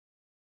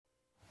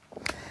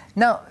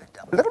Now,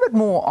 a little bit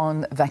more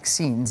on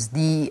vaccines.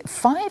 The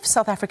 5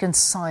 South African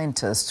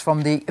scientists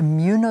from the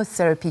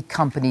immunotherapy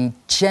company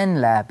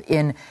Genlab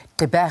in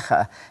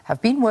Gqeberha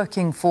have been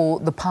working for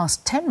the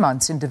past 10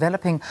 months in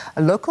developing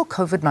a local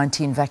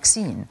COVID-19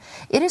 vaccine.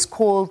 It is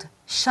called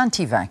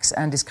Chantivax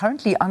and is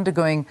currently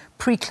undergoing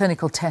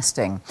preclinical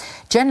testing.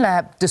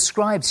 Genlab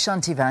describes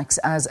Chantivax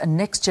as a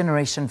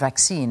next-generation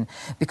vaccine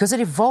because it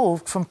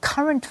evolved from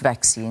current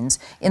vaccines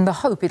in the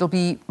hope it'll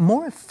be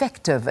more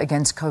effective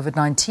against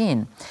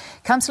COVID-19.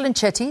 Kamsellin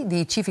Chetty,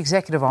 the Chief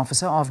Executive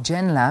Officer of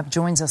Genlab,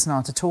 joins us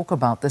now to talk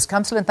about this.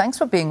 Kamsellin, thanks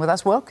for being with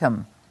us.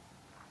 Welcome.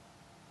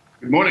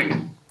 Good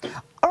morning.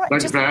 All right,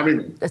 Thank you for having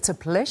me. It's a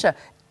pleasure.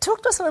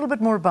 Talk to us a little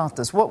bit more about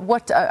this.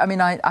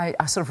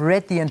 I sort of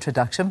read the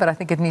introduction, but I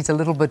think it needs a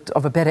little bit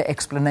of a better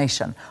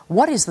explanation.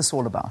 What is this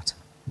all about?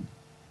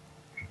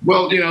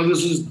 Well,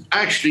 this is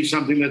actually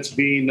something that's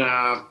been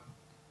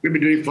we've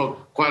been doing for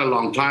quite a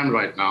long time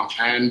right now,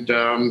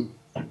 and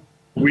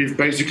we've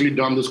basically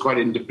done this quite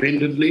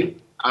independently.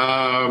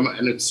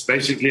 And it's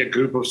basically a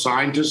group of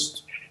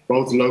scientists,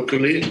 both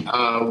locally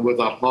with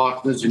our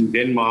partners in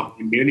Denmark,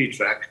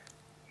 Immunotherapy,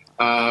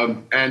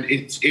 and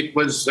it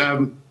was.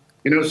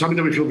 Something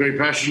that we feel very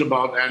passionate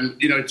about. And,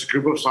 it's a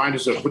group of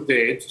scientists that put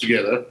their heads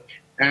together.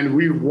 And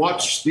we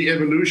watched the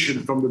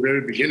evolution from the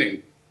very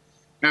beginning.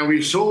 And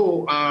we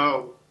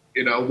saw,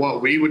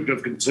 what we would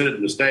have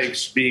considered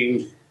mistakes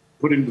being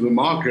put into the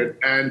market.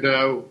 And,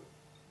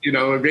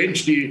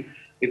 eventually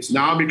it's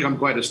now become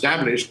quite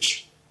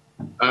established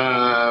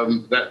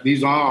that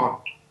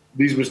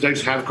these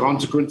mistakes have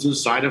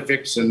consequences, side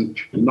effects, and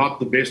not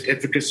the best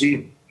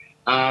efficacy.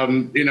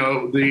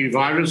 The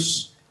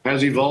virus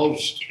has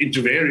evolved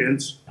into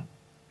variants,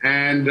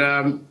 and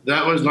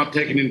that was not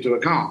taken into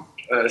account.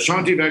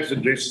 Chantivax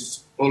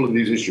addresses all of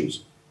these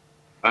issues.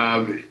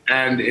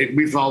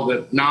 We felt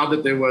that now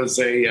that there was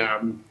a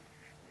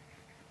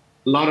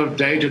lot of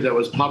data that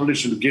was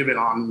published and given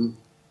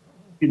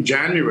in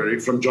January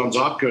from Johns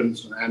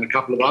Hopkins and a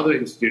couple of other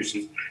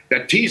institutions,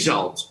 that T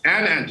cells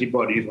and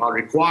antibodies are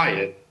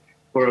required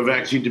for a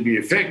vaccine to be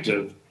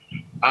effective.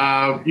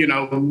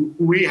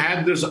 We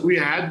had this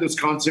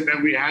concept,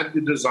 and we had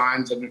the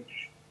designs, and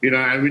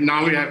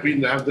now we have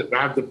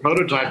the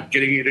prototype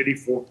getting it ready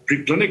for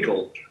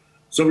preclinical.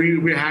 So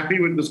we're happy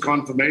with this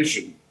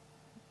confirmation.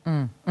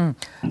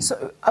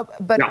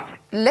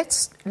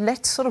 Let's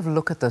sort of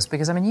look at this,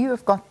 because you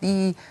have got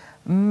the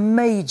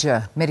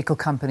major medical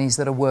companies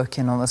that are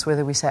working on this,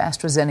 whether we say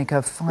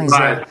AstraZeneca,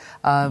 Pfizer,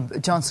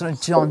 right, Johnson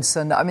 &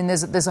 Johnson.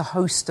 There's a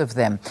host of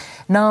them.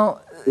 Now,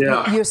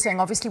 you're saying,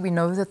 obviously, we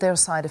know that there are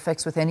side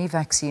effects with any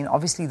vaccine.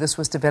 Obviously, this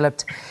was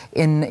developed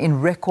in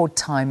record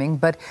timing,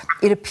 but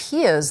it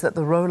appears that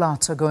the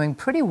rollouts are going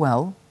pretty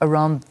well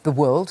around the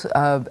world.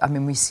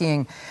 We're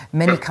seeing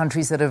many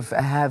countries that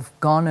have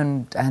gone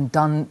and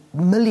done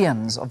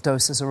millions of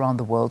doses around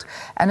the world,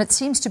 and it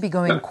seems to be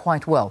going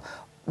quite well.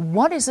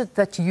 What is it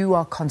that you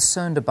are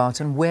concerned about,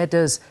 and where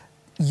does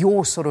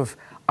your sort of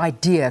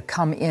idea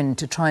come in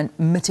to try and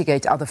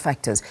mitigate other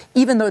factors,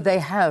 even though they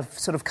have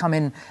sort of come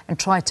in and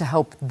tried to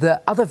help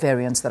the other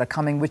variants that are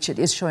coming, which it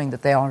is showing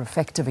that they are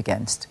effective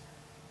against?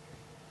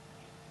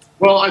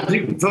 Well, I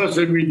think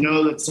firstly we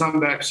know that some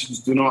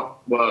vaccines do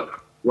not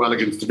work well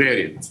against the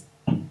variants.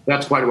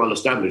 That's quite well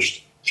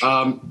established.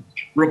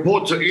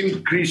 Reports are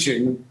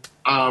increasing.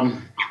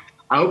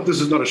 I hope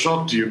this is not a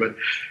shock to you, but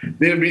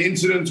there have been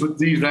incidents with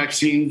these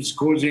vaccines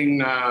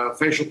causing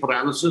facial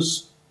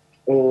paralysis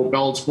or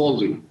Bell's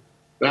palsy.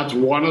 That's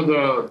one of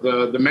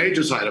the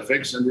major side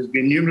effects, and there's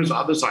been numerous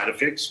other side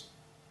effects.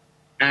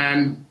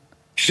 And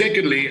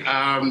secondly,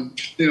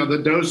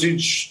 the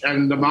dosage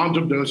and the amount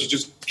of dosage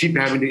just keep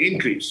having to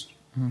increase.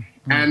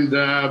 Mm-hmm. And,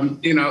 I'm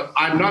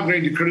not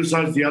going to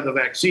criticize the other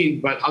vaccine,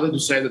 but other to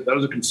say that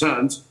those are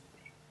concerns.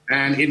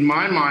 And in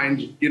my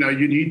mind, you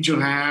need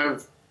to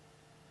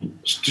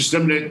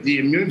stimulate the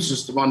immune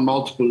system on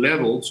multiple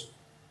levels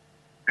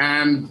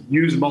and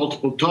use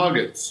multiple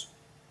targets.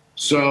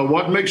 So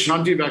what makes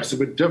Chantivax a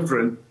bit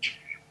different,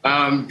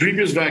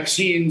 previous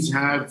vaccines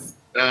have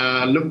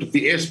looked at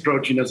the S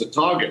protein as a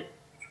target.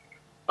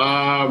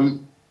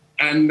 And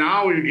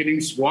now we're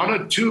getting one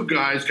or two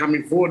guys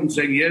coming forward and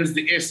saying, here's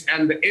the S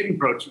and the N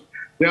protein.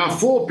 There are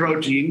 4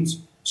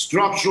 proteins,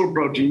 structural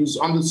proteins,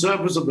 on the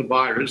surface of the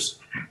virus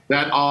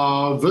that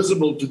are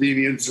visible to the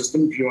immune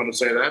system, if you want to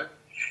say that.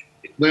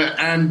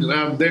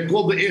 They're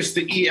called the S,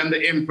 the E, and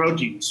the M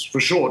proteins for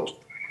short.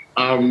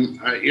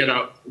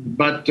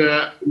 But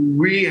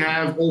we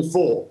have all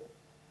 4.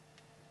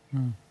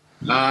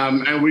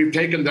 And we've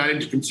taken that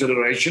into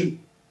consideration.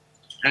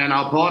 And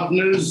our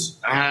partners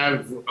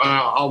have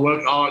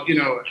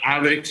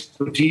have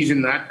expertise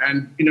in that.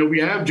 And, we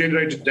have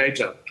generated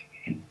data.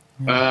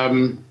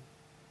 I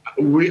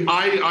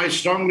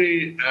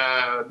strongly,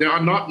 there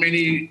are not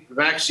many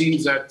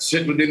vaccines that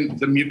sit within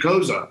the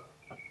mucosa.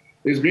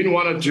 There's been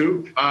 1 or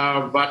 2,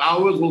 but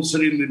ours will sit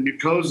in the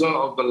mucosa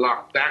of the lung,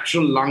 the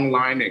actual lung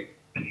lining.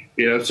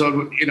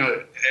 So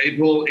it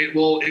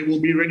will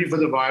be ready for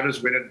the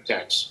virus when it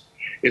attacks.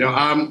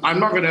 I'm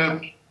not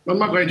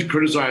going to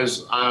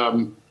criticize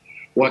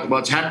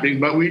what's happening.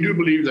 But we do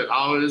believe that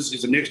ours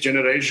is the next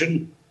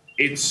generation.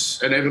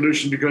 It's an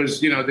evolution because,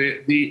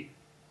 the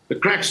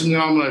cracks in the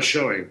armor are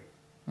showing.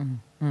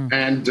 Mm-hmm.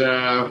 And,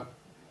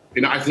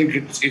 I think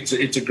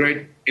it's a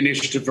great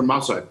initiative from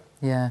our side.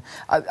 Yeah,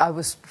 I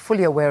was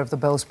fully aware of the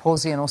Bell's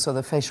palsy and also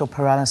the facial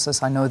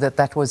paralysis. I know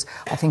that was,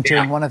 I think,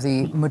 during one of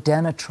the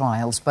Moderna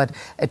trials, but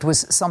it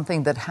was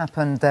something that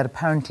happened that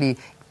apparently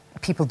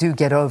people do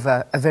get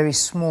over, a very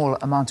small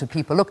amount of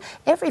people. Look,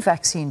 every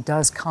vaccine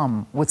does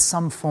come with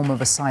some form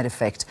of a side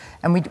effect,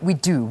 and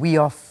we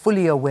are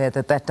fully aware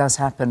that does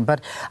happen.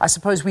 But I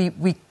suppose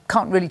we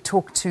can't really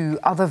talk to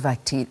other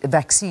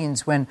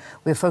vaccines when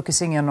we're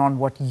focusing in on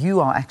what you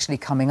are actually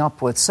coming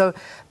up with. So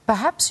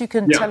perhaps you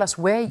can tell us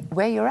where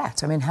you're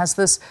at. I mean, has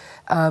this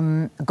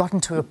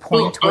gotten to a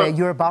point where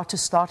you're about to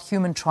start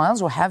human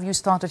trials, or have you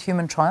started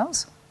human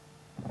trials?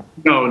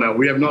 No,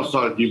 we have not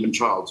started human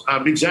trials.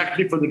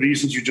 Exactly for the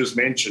reasons you just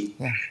mentioned.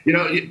 Yeah.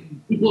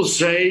 People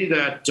say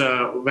that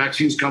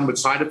vaccines come with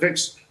side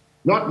effects.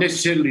 Not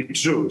necessarily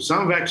true.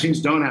 Some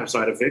vaccines don't have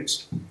side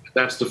effects.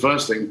 That's the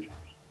first thing.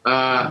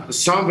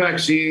 Some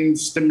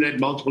vaccines stimulate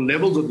multiple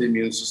levels of the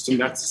immune system.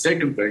 That's the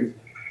second thing.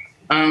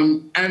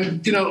 And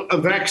a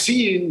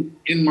vaccine,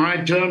 in my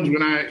terms,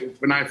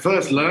 when I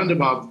first learned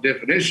about the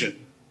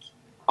definition,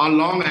 are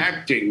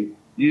long-acting.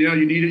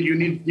 You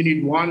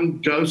need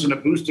one dose and a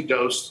booster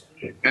dose,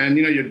 and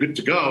you're good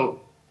to go.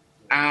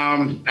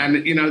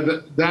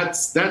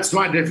 That's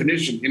my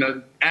definition.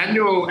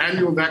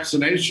 Annual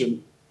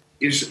vaccination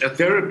is a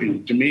therapy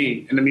to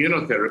me, an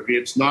immunotherapy.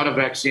 It's not a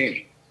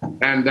vaccine,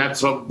 and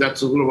that's a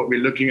little what we're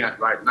looking at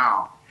right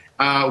now.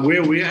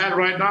 Where we're at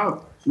right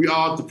now, we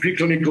are at the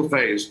preclinical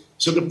phase.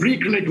 So the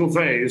preclinical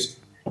phase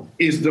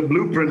is the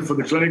blueprint for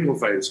the clinical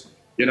phase.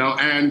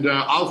 And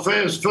our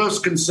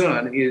first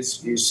concern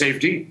is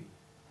safety,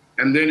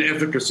 and then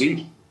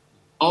efficacy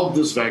of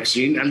this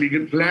vaccine. And we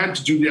can plan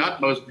to do the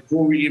utmost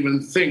before we even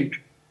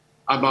think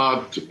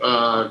about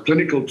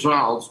clinical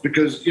trials,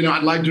 because,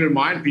 I'd like to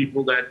remind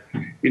people that,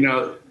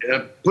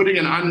 putting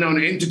an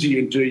unknown entity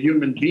into a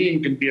human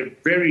being can be a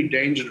very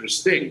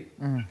dangerous thing.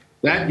 Mm.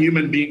 That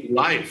human being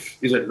life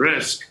is at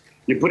risk.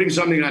 You're putting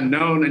something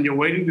unknown and you're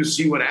waiting to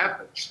see what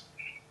happens,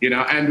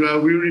 and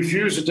we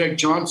refuse to take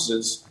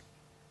chances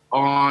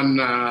on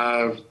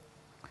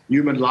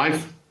human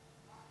life.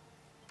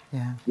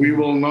 Yeah. We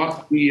will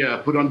not be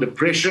put under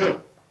pressure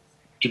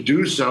to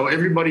do so.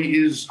 Everybody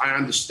is, I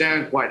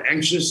understand, quite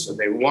anxious, and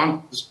they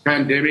want this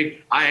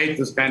pandemic. I hate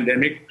this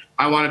pandemic.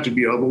 I want it to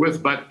be over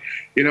with, but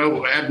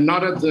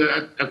not at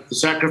the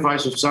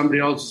sacrifice of somebody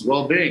else's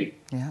well-being.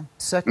 Yeah,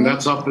 certainly. And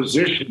that's our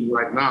position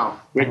right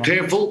now. We're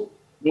careful,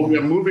 but we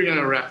are moving at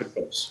a rapid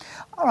pace.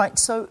 All right,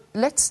 so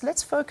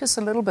let's focus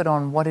a little bit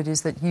on what it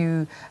is that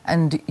you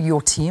and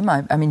your team,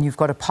 I mean, you've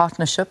got a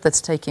partnership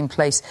that's taking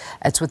place.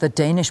 It's with a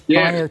Danish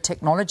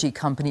biotechnology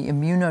company,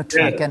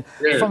 Immunotherapy. And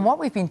from what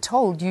we've been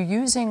told, you're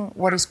using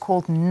what is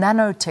called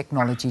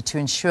nanotechnology to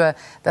ensure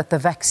that the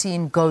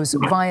vaccine goes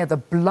via the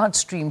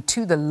bloodstream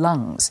to the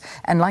lungs.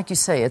 And like you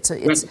say, it's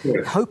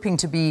hoping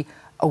to be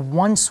a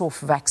once-off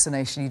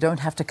vaccination. You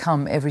don't have to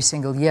come every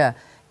single year.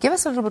 Give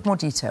us a little bit more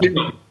detail.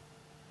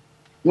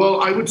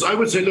 Well, I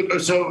would say, look,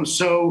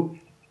 so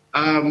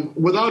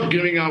without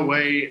giving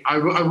away,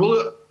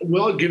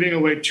 without giving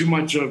away too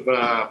much of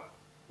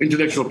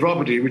intellectual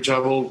property, which I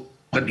will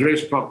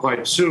address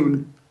quite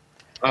soon.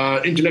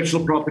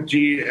 Intellectual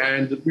property,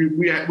 and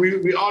we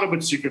are a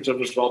bit secretive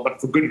as well,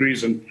 but for good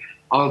reason.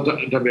 I'll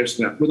divest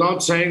that.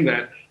 Without saying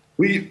that,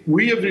 we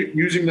are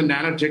using the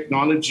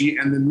nanotechnology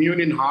and the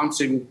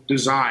immune-enhancing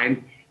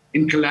design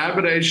in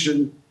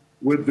collaboration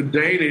with the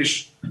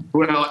Danish,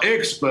 who are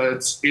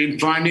experts in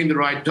finding the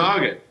right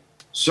target.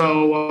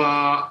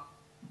 So,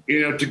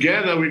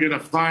 together we're going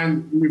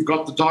to we've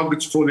got the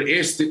targets for the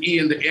S, the E,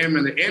 and the M,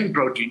 and the N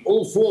protein,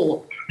 all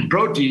four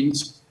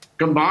proteins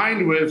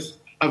combined with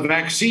a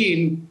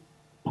vaccine,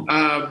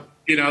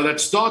 that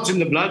starts in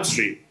the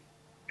bloodstream.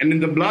 And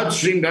in the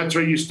bloodstream, that's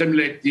where you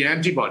stimulate the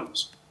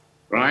antibodies,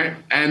 right?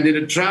 And then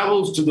it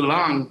travels to the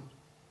lung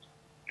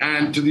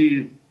and to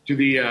the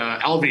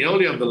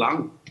alveoli of the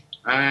lung.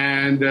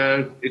 And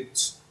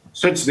it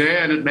sits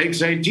there and it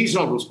makes a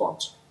T-cell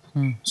response.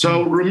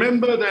 So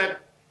remember that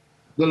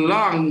the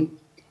lung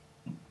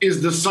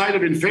is the site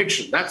of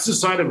infection. That's the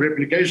site of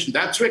replication.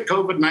 That's where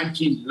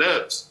COVID-19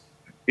 lives,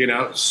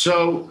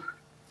 So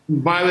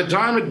by the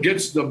time it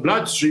gets to the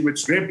bloodstream,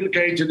 it's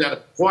replicated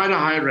at quite a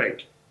high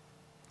rate.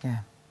 Yeah.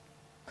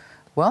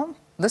 Well,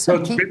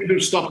 listen. So it's better to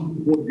stop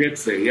before it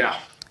gets there,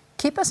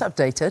 Keep us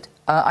updated.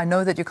 I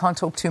know that you can't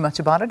talk too much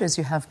about it, as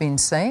you have been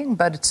saying,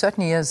 but it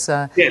certainly is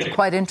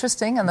quite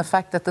interesting. And the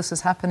fact that this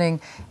is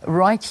happening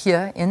right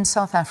here in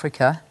South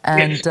Africa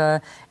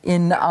and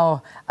in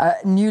our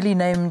newly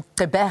named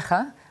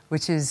Gqeberha,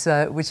 which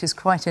is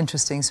quite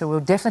interesting. So we'll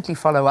definitely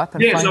follow up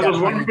and find out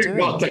how you're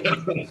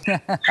doing.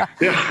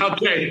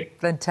 Okay.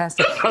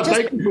 Fantastic.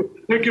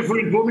 Thank you for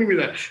informing me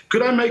that.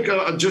 Could I make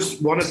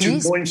just one or two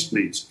points,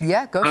 please?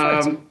 Yeah, go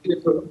for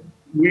it.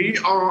 We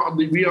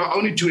are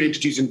only two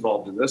entities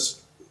involved in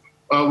this.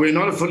 We're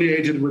not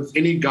affiliated with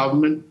any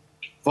government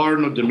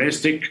foreign or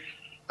domestic,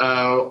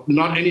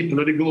 not any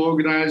political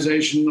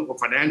organization or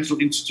financial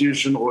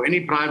institution or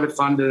any private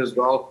funder as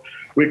well.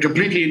 We're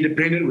completely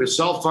independent. We're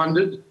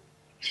self-funded.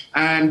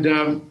 And,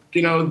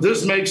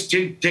 this makes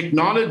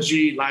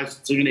technology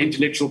licensing and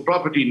intellectual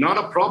property not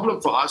a problem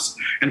for us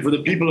and for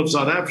the people of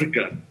South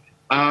Africa.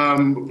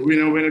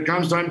 When it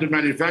comes time to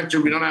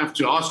manufacture, we don't have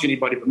to ask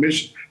anybody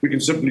permission. We can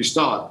simply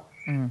start.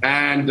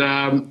 And,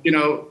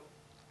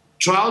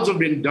 trials have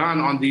been done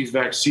on these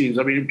vaccines.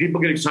 I mean, people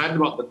get excited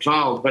about the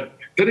trials, but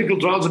clinical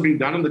trials have been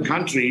done in the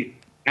country,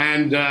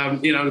 and,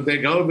 they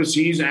go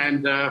overseas,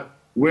 and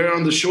we're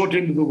on the short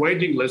end of the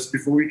waiting list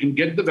before we can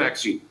get the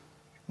vaccine.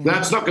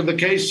 That's not the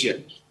case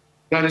yet.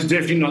 That is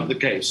definitely not the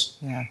case.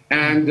 Yeah.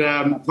 And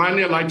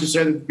finally, I'd like to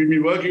say that we've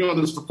been working on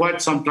this for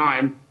quite some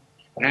time,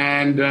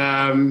 and,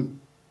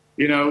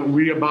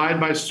 we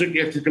abide by strict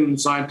ethical and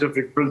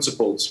scientific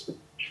principles.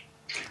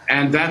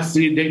 And that's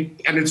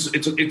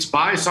it's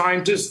by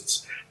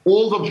scientists.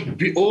 All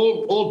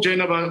the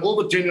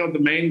 10 of the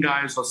main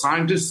guys are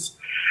scientists,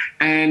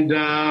 and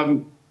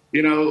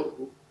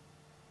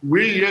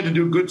we're here to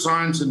do good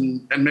science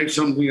and make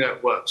something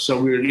that works.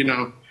 So we're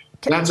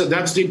that's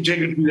the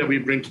integrity that we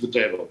bring to the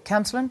table.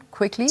 Kamsellin,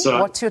 quickly,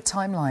 what's your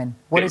timeline?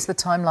 What is the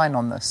timeline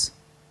on this?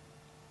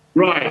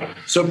 Right.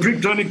 So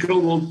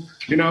preclinical will,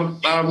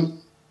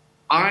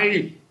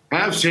 I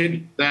have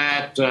said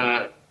that.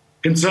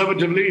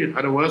 Conservatively,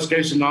 at a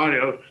worst-case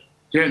scenario,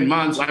 10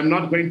 months, I'm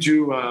not going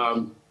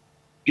to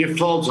give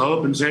false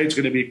hope and say it's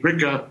going to be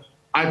quicker.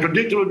 I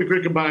predict it will be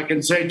quicker, but I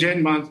can say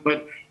 10 months.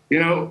 But,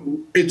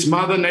 it's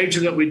Mother Nature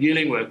that we're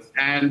dealing with.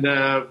 And,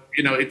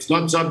 it's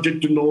not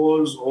subject to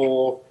laws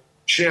or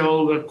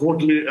shareholder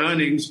quarterly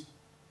earnings.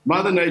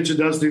 Mother Nature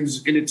does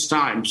things in its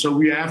time. So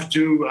we have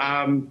to,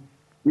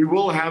 we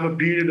will have a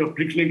period of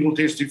preclinical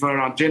testing for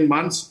around 10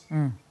 months.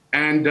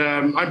 And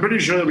I'm pretty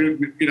sure that we're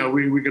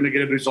going to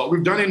get a result.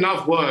 We've done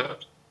enough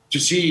work to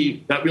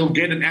see that we'll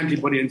get an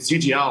antibody in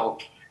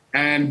CTL.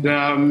 And,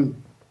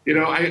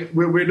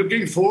 we're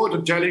looking forward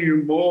to telling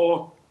you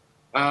more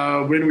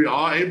when we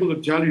are able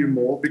to tell you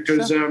more,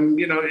 because,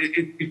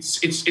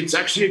 it's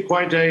actually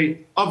quite a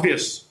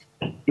obvious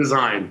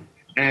design.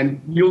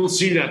 And you'll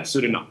see that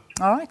soon enough.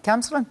 All right,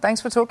 Kamsellin, thanks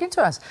for talking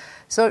to us.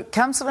 So,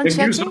 Kamsellin,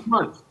 Thank you so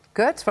much.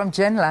 Good, from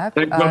Genlab.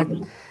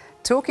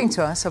 Talking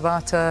to us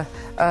about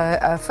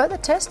further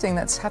testing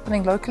that's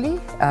happening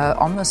locally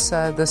on this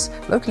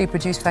locally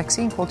produced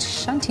vaccine called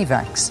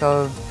Chantivax.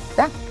 So,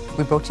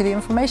 we brought you the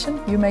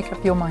information. You make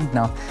up your mind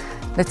now.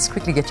 Let's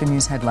quickly get your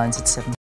news headlines at 7.